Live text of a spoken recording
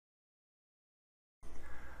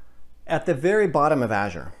At the very bottom of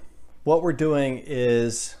Azure, what we're doing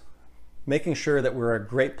is making sure that we're a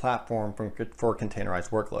great platform for containerized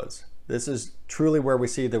workloads. This is truly where we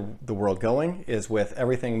see the world going, is with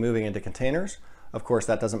everything moving into containers. Of course,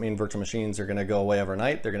 that doesn't mean virtual machines are going to go away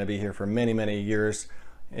overnight. They're going to be here for many, many years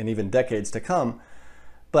and even decades to come.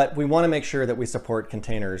 But we want to make sure that we support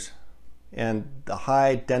containers and the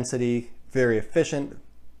high density, very efficient,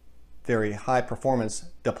 very high performance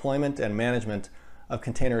deployment and management of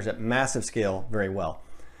containers at massive scale very well.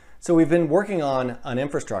 So we've been working on an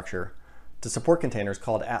infrastructure to support containers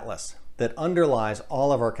called Atlas that underlies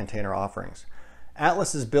all of our container offerings.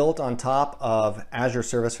 Atlas is built on top of Azure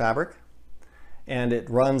Service Fabric, and it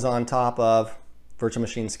runs on top of virtual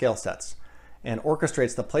machine scale sets and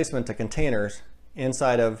orchestrates the placement of containers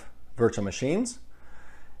inside of virtual machines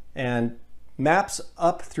and maps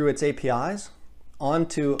up through its APIs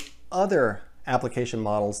onto other application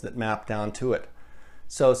models that map down to it.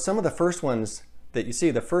 So some of the first ones that you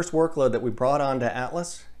see, the first workload that we brought onto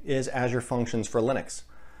Atlas is Azure Functions for Linux.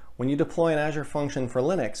 When you deploy an Azure function for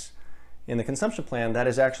Linux in the consumption plan, that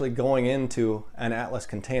is actually going into an Atlas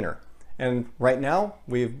container. And right now,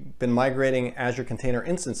 we've been migrating Azure Container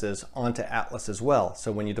Instances onto Atlas as well.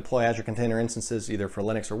 So when you deploy Azure Container Instances, either for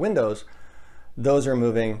Linux or Windows, those are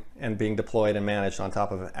moving and being deployed and managed on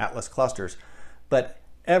top of Atlas clusters. But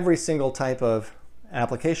every single type of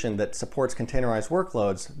application that supports containerized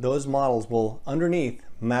workloads, those models will underneath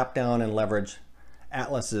map down and leverage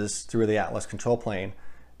Atlases through the Atlas control plane,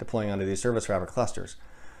 deploying onto these service fabric clusters.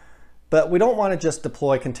 But we don't want to just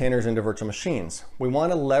deploy containers into virtual machines. We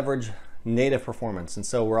want to leverage native performance. And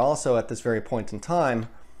so we're also at this very point in time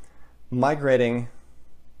migrating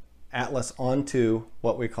Atlas onto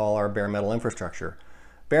what we call our bare metal infrastructure.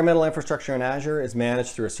 Bare metal infrastructure in Azure is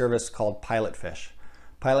managed through a service called Pilotfish.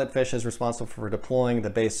 Pilotfish is responsible for deploying the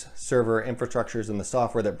base server infrastructures and the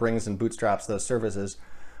software that brings and bootstraps those services,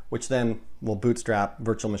 which then will bootstrap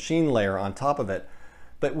virtual machine layer on top of it.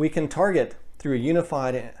 But we can target through a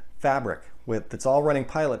unified fabric that's all running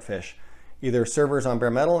Pilotfish, either servers on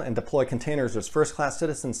bare metal and deploy containers as first-class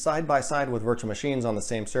citizens side by side with virtual machines on the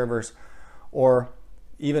same servers, or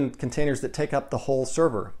even containers that take up the whole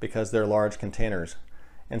server because they're large containers.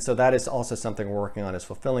 And so that is also something we're working on, is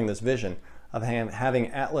fulfilling this vision of having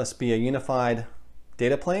Atlas be a unified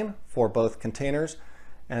data plane for both containers,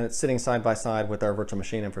 and it's sitting side by side with our virtual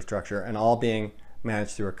machine infrastructure and all being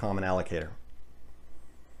managed through a common allocator.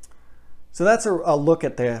 So that's a look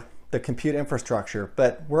at the compute infrastructure,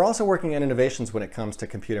 but we're also working on innovations when it comes to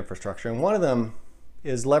compute infrastructure, and one of them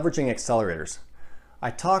is leveraging accelerators.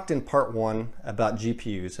 I talked in part one about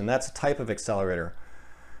GPUs, and that's a type of accelerator.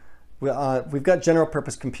 We've got general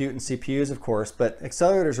purpose compute and CPUs, of course, but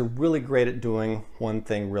accelerators are really great at doing one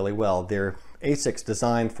thing really well. They're ASICs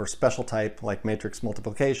designed for special type like matrix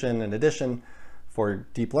multiplication and addition for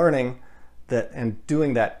deep learning, and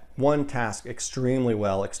doing that one task extremely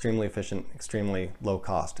well, extremely efficient, extremely low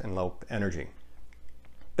cost and low energy.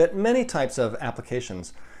 But many types of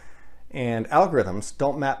applications and algorithms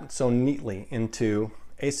don't map so neatly into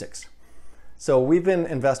ASICs. So we've been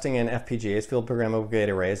investing in FPGAs, field programmable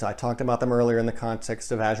gate arrays. I talked about them earlier in the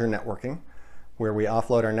context of Azure networking, where we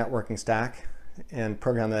offload our networking stack and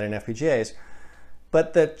program that in FPGAs.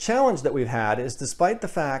 But the challenge that we've had is, despite the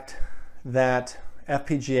fact that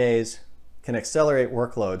FPGAs can accelerate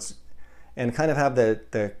workloads and kind of have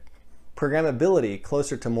the programmability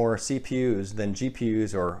closer to more CPUs than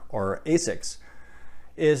GPUs or ASICs,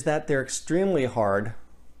 is that they're extremely hard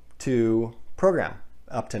to program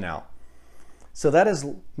up to now. So that has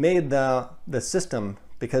made the system,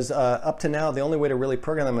 because up to now the only way to really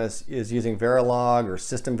program them is using Verilog or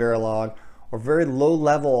System Verilog or very low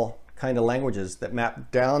level kind of languages that map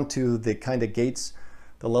down to the kind of gates,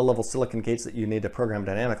 the low level silicon gates that you need to program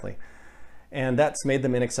dynamically. And that's made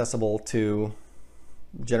them inaccessible to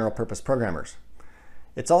general purpose programmers.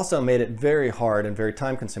 It's also made it very hard and very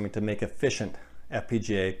time consuming to make efficient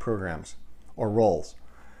FPGA programs or roles.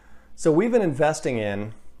 So we've been investing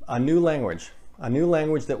in a new language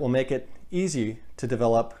that will make it easy to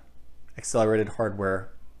develop accelerated hardware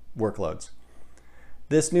workloads.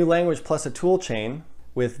 This new language, plus a tool chain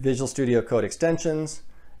with Visual Studio Code extensions,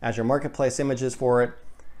 Azure Marketplace images for it,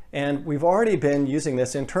 and we've already been using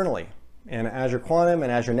this internally in Azure Quantum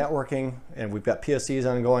and Azure Networking, and we've got POCs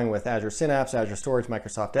ongoing with Azure Synapse, Azure Storage,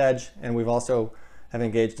 Microsoft Edge, and we've also have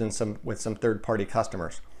engaged with some third-party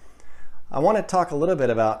customers. I want to talk a little bit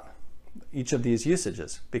about each of these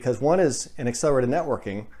usages, because one is in accelerated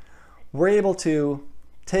networking. We're able to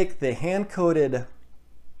take the hand-coded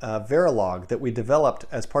Verilog that we developed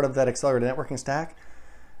as part of that accelerated networking stack,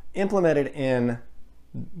 implement it in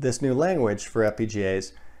this new language for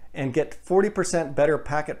FPGAs, and get 40% better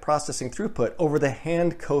packet processing throughput over the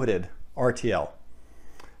hand-coded RTL.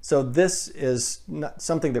 So this is not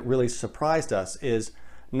something that really surprised us, is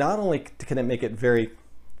not only can it make it to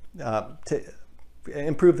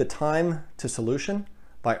improve the time to solution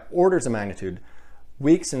by orders of magnitude,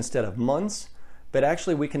 weeks instead of months, but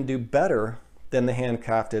actually we can do better than the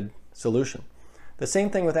handcrafted solution. The same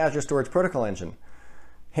thing with Azure Storage Protocol Engine.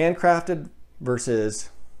 Handcrafted versus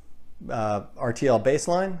RTL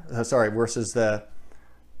baseline, versus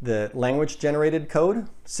the language generated code,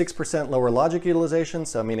 6% lower logic utilization,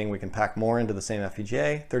 so meaning we can pack more into the same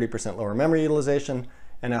FPGA, 30% lower memory utilization,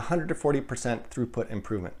 and 100 to 40% throughput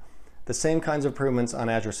improvement. The same kinds of improvements on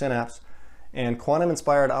Azure Synapse, and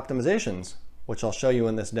quantum-inspired optimizations, which I'll show you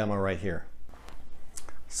in this demo right here.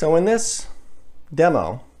 So in this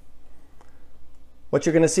demo, what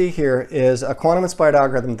you're going to see here is a quantum-inspired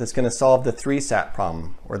algorithm that's going to solve the 3-SAT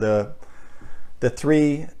problem, or the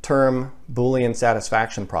 3-term Boolean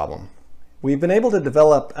satisfaction problem. We've been able to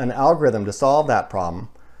develop an algorithm to solve that problem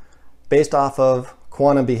based off of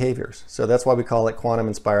quantum behaviors. So that's why we call it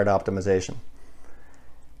quantum-inspired optimization.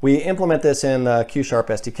 We implement this in the Q#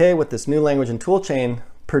 SDK with this new language and toolchain,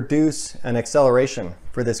 produce an acceleration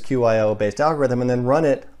for this QIO-based algorithm, and then run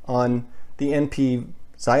it on the NP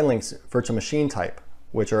Xilinx virtual machine type,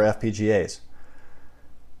 which are FPGAs.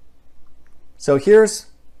 So here's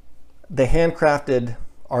the handcrafted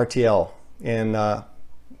RTL in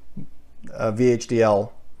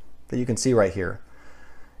VHDL that you can see right here.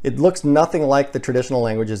 It looks nothing like the traditional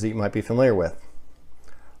languages that you might be familiar with.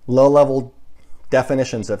 Low-level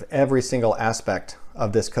definitions of every single aspect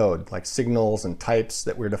of this code, like signals and types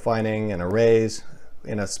that we're defining and arrays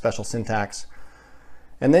in a special syntax.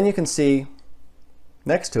 And then you can see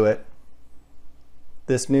next to it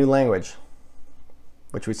this new language,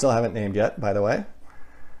 which we still haven't named yet, by the way.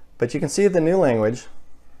 But you can see the new language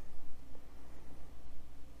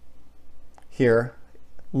here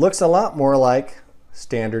looks a lot more like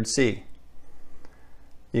standard C.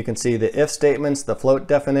 You can see the if statements, the float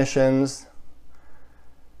definitions,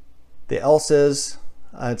 the else's.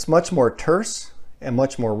 It's much more terse and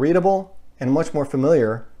much more readable and much more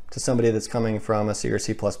familiar to somebody that's coming from a C or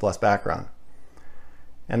C++ background.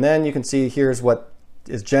 And then you can see here's what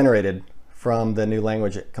is generated from the new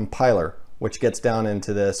language compiler, which gets down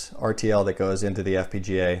into this RTL that goes into the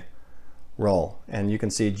FPGA role. And you can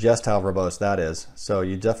see just how verbose that is. So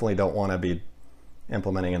you definitely don't want to be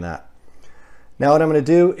implementing in that. Now what I'm going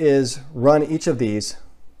to do is run each of these,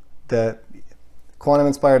 the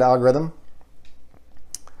quantum-inspired algorithm,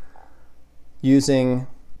 using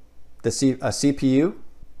a CPU,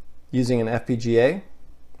 using an FPGA,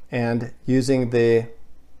 and using the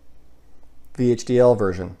VHDL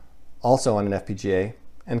version, also on an FPGA,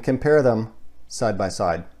 and compare them side by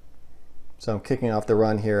side. So I'm kicking off the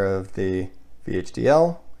run here of the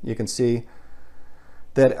VHDL. You can see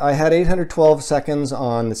that I had 812 seconds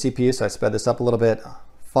on the CPU, so I sped this up a little bit.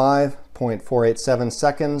 5.487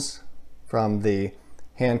 seconds from the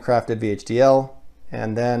handcrafted VHDL,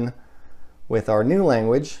 and then with our new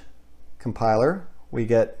language compiler, we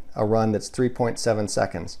get a run that's 3.7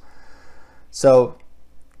 seconds. So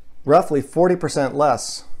roughly 40%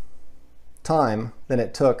 less time than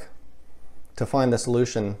it took to find the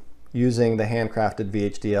solution using the handcrafted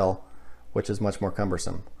VHDL, which is much more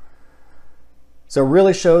cumbersome. So it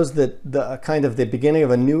really shows that the kind of the beginning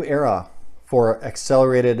of a new era for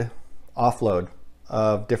accelerated offload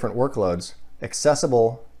of different workloads,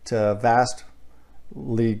 accessible to a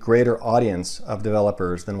vastly greater audience of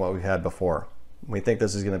developers than what we had before. We think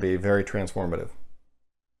this is going to be very transformative.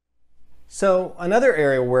 So another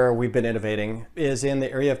area where we've been innovating is in the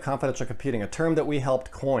area of confidential computing, a term that we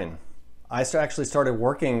helped coin. I actually started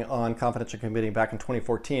working on confidential computing back in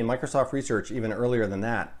 2014, Microsoft Research even earlier than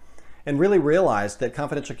that, and really realized that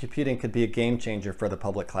confidential computing could be a game changer for the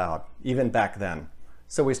public cloud, even back then.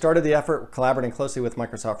 So we started the effort collaborating closely with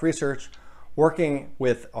Microsoft Research, working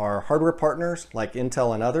with our hardware partners like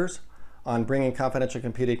Intel and others on bringing confidential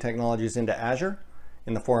computing technologies into Azure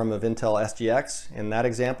in the form of Intel SGX in that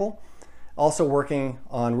example. Also working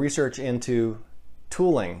on research into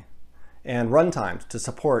tooling and runtimes to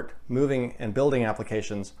support moving and building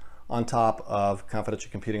applications on top of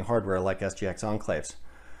confidential computing hardware like SGX enclaves.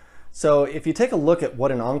 So if you take a look at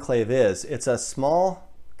what an enclave is, it's a small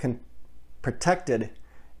protected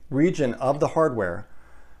region of the hardware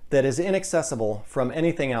that is inaccessible from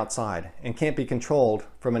anything outside and can't be controlled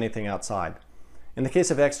from anything outside. In the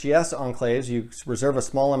case of XGS enclaves, you reserve a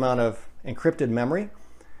small amount of encrypted memory.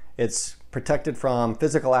 It's protected from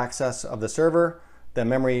physical access of the server. The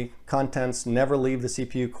memory contents never leave the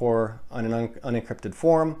CPU core on an unencrypted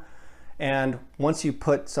form. And once you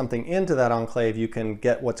put something into that enclave, you can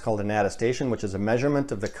get what's called an attestation, which is a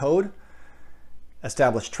measurement of the code,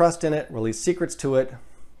 establish trust in it, release secrets to it,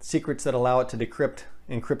 secrets that allow it to decrypt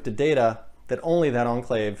encrypted data that only that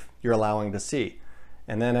enclave you're allowing to see.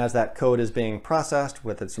 And then as that code is being processed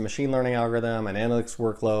with its machine learning algorithm, an analytics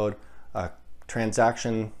workload, a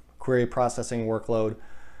transaction query processing workload,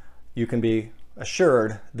 you can be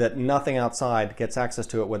assured that nothing outside gets access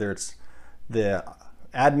to it, whether it's the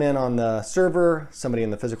admin on the server, somebody in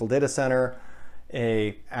the physical data center,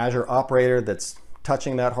 a Azure operator that's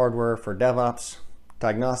touching that hardware for DevOps,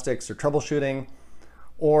 diagnostics, or troubleshooting,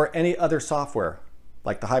 or any other software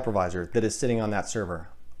like the hypervisor that is sitting on that server.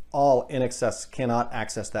 All in excess cannot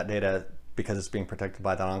access that data because it's being protected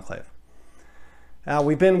by that enclave. Now,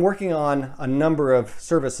 we've been working on a number of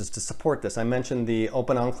services to support this. I mentioned the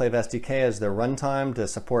Open Enclave SDK as the runtime to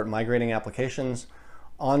support migrating applications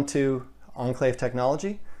onto enclave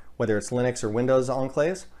technology, whether it's Linux or Windows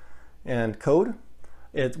enclaves and code.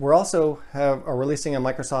 We're also are releasing a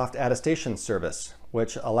Microsoft attestation service,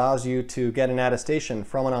 which allows you to get an attestation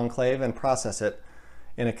from an enclave and process it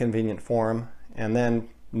in a convenient form, and then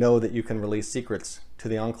know that you can release secrets to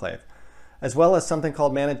the enclave. As well as something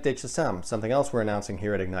called Managed HSM, something else we're announcing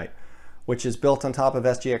here at Ignite, which is built on top of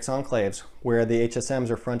SGX enclaves, where the HSMs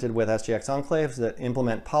are fronted with SGX enclaves that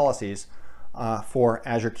implement policies for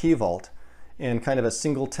Azure Key Vault in kind of a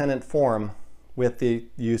single tenant form with the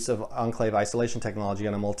use of enclave isolation technology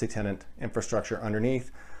on a multi-tenant infrastructure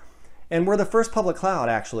underneath. And we're the first public cloud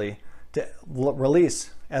actually to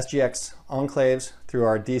release SGX enclaves through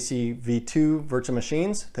our DC v2 virtual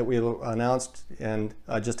machines that we announced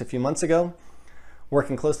just a few months ago,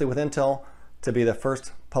 working closely with Intel to be the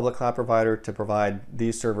first public cloud provider to provide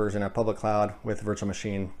these servers in a public cloud with virtual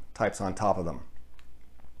machine types on top of them.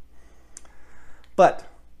 But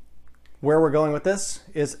where we're going with this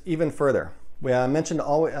is even further. We mentioned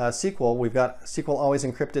SQL. We've got SQL Always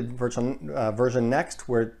Encrypted version next,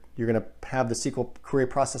 where you're going to have the SQL query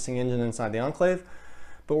processing engine inside the enclave.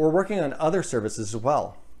 But we're working on other services as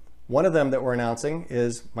well. One of them that we're announcing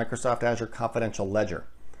is Microsoft Azure Confidential Ledger.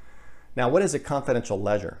 Now, what is a confidential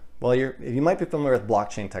ledger? Well, you might be familiar with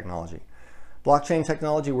blockchain technology. Blockchain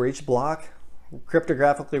technology where each block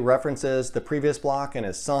cryptographically references the previous block and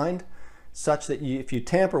is signed, such that if you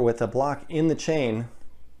tamper with a block in the chain,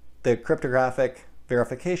 the cryptographic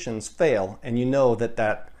verifications fail, and you know that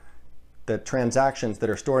the transactions that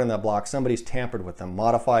are stored in that block, somebody's tampered with them,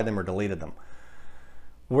 modified them, or deleted them.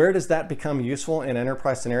 Where does that become useful in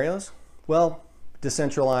enterprise scenarios? Well,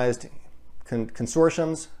 decentralized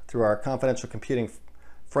consortiums through our confidential computing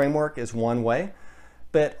framework is one way,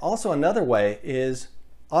 but also another way is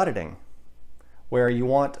auditing, where you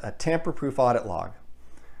want a tamper-proof audit log,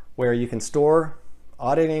 where you can store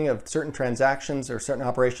auditing of certain transactions or certain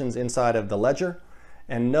operations inside of the ledger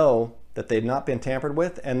and know that they've not been tampered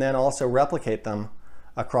with, and then also replicate them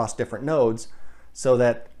across different nodes so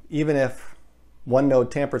that even if one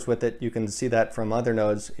node tampers with it, you can see that from other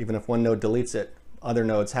nodes. Even if one node deletes it, other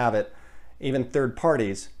nodes have it. Even third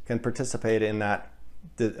parties can participate in that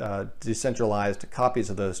decentralized copies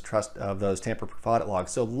of those tamper-proof audit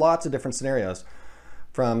logs. So lots of different scenarios,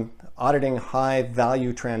 from auditing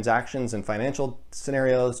high-value transactions in financial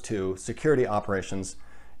scenarios to security operations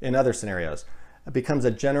in other scenarios. It becomes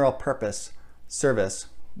a general purpose service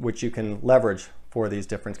which you can leverage for these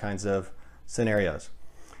different kinds of scenarios.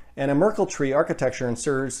 And a Merkle tree architecture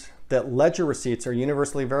ensures that ledger receipts are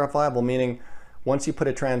universally verifiable, meaning once you put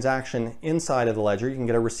a transaction inside of the ledger, you can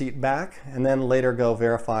get a receipt back and then later go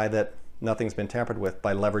verify that nothing's been tampered with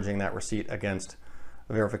by leveraging that receipt against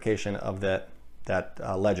a verification of that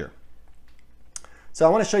ledger. So I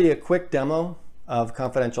want to show you a quick demo of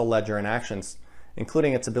confidential ledger in actions,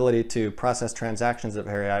 including its ability to process transactions at a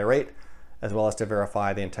very high rate, as well as to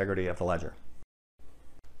verify the integrity of the ledger.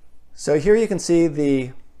 So here you can see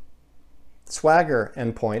the Swagger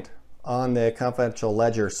endpoint on the confidential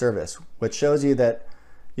ledger service, which shows you that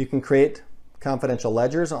you can create confidential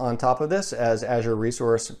ledgers on top of this as Azure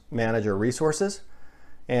Resource Manager resources.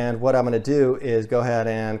 And what I'm going to do is go ahead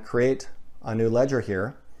and create a new ledger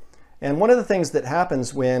here. And one of the things that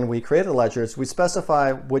happens when we create a ledger is we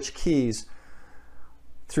specify which keys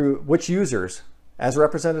through which users, as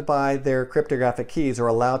represented by their cryptographic keys, are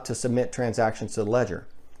allowed to submit transactions to the ledger.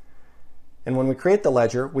 And when we create the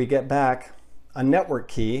ledger, we get back a network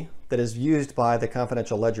key that is used by the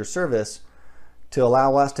confidential ledger service to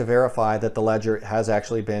allow us to verify that the ledger has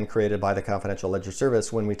actually been created by the confidential ledger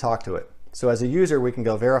service when we talk to it. So as a user, we can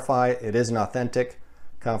go verify it is an authentic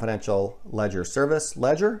confidential ledger service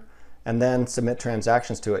ledger, and then submit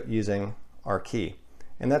transactions to it using our key.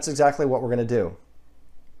 And that's exactly what we're going to do.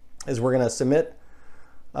 is we're going to submit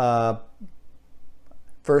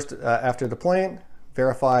first, after deploying,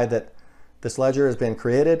 verify that this ledger has been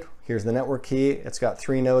created. Here's the network key. It's got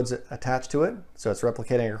 3 nodes attached to it, so it's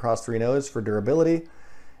replicating across 3 nodes for durability.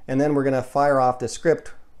 And then we're going to fire off the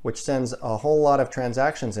script, which sends a whole lot of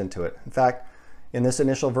transactions into it. In fact, in this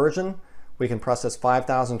initial version, we can process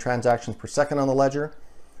 5,000 transactions per second on the ledger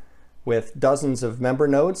with dozens of member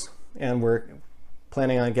nodes, and we're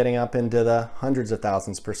planning on getting up into the hundreds of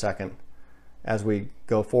thousands per second as we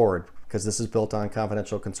go forward, because this is built on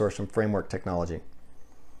confidential consortium framework technology.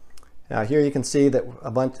 Now here you can see that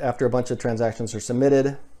after a bunch of transactions are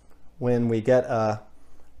submitted, when we get a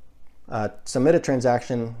submitted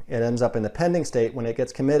transaction, it ends up in the pending state. When it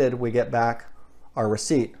gets committed, we get back our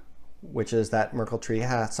receipt, which is that Merkle tree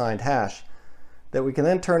signed hash that we can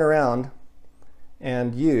then turn around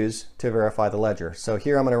and use to verify the ledger. So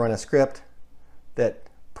here I'm going to run a script that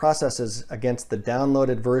processes against the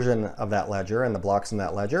downloaded version of that ledger and the blocks in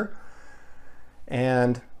that ledger.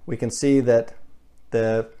 And we can see that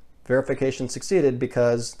the verification succeeded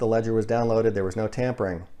because the ledger was downloaded, there was no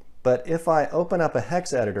tampering. But if I open up a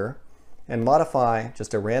hex editor and modify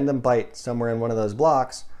just a random byte somewhere in one of those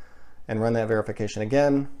blocks and run that verification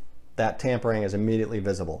again, that tampering is immediately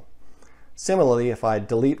visible. Similarly, if I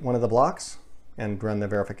delete one of the blocks and run the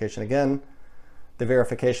verification again, the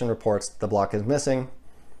verification reports the block is missing,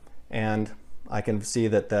 and I can see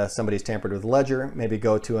that somebody's tampered with the ledger, maybe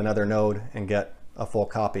go to another node and get a full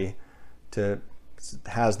copy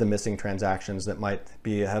has the missing transactions that might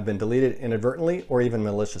have been deleted inadvertently or even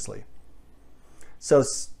maliciously. So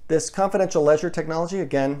this confidential ledger technology,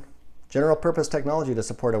 again, general purpose technology to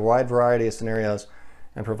support a wide variety of scenarios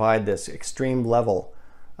and provide this extreme level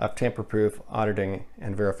of tamper-proof auditing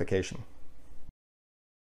and verification.